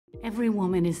Every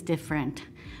woman is different.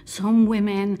 Some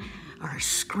women are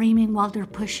screaming while they're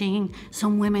pushing.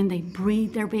 Some women, they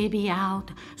breathe their baby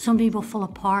out. Some people fall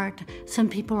apart. Some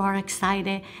people are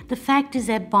excited. The fact is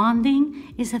that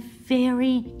bonding is a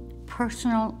very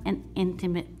personal and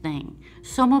intimate thing.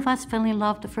 Some of us fell in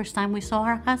love the first time we saw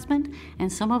our husband, and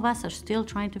some of us are still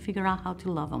trying to figure out how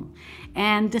to love him.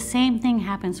 And the same thing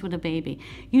happens with a baby.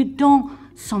 You don't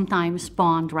sometimes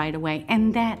bond right away,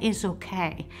 and that is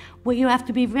okay. What you have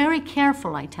to be very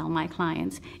careful, I tell my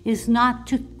clients, is not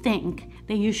to think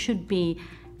that you should be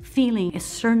feeling a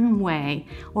certain way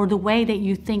or the way that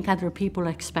you think other people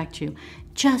expect you.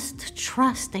 Just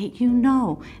trust that you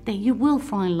know that you will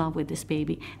fall in love with this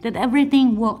baby, that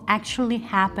everything will actually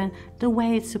happen the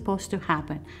way it's supposed to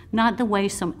happen, not the way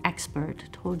some expert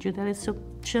told you that it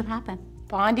should happen.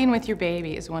 Bonding with your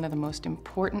baby is one of the most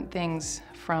important things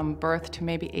from birth to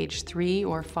maybe age 3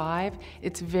 or 5.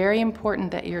 It's very important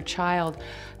that your child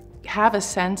have a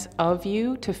sense of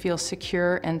you to feel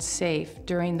secure and safe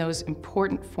during those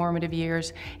important formative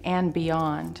years and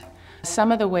beyond.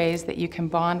 Some of the ways that you can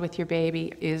bond with your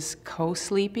baby is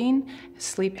co-sleeping,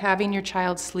 having your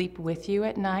child sleep with you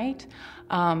at night,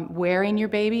 wearing your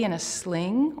baby in a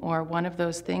sling or one of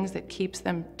those things that keeps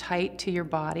them tight to your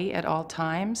body at all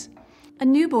times. A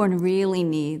newborn really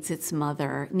needs its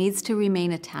mother, needs to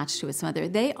remain attached to its mother.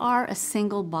 They are a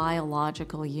single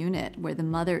biological unit where the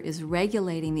mother is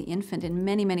regulating the infant in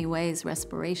many, many ways,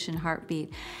 respiration,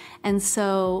 heartbeat. And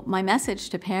so my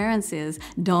message to parents is,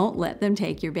 don't let them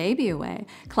take your baby away.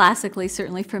 Classically,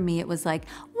 certainly for me, it was like,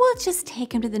 well, just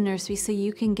take him to the nursery so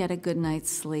you can get a good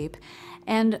night's sleep.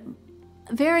 And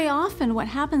very often what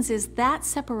happens is that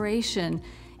separation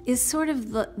is sort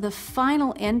of the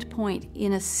final end point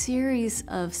in a series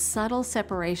of subtle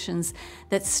separations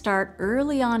that start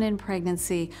early on in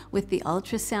pregnancy with the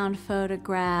ultrasound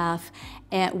photograph,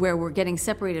 where we're getting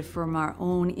separated from our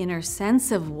own inner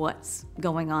sense of what's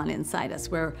going on inside us,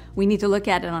 where we need to look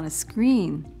at it on a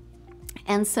screen.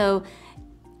 And so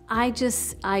I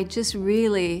just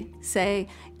really say,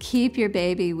 keep your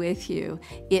baby with you.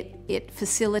 It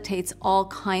facilitates all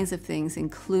kinds of things,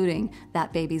 including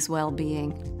that baby's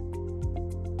well-being.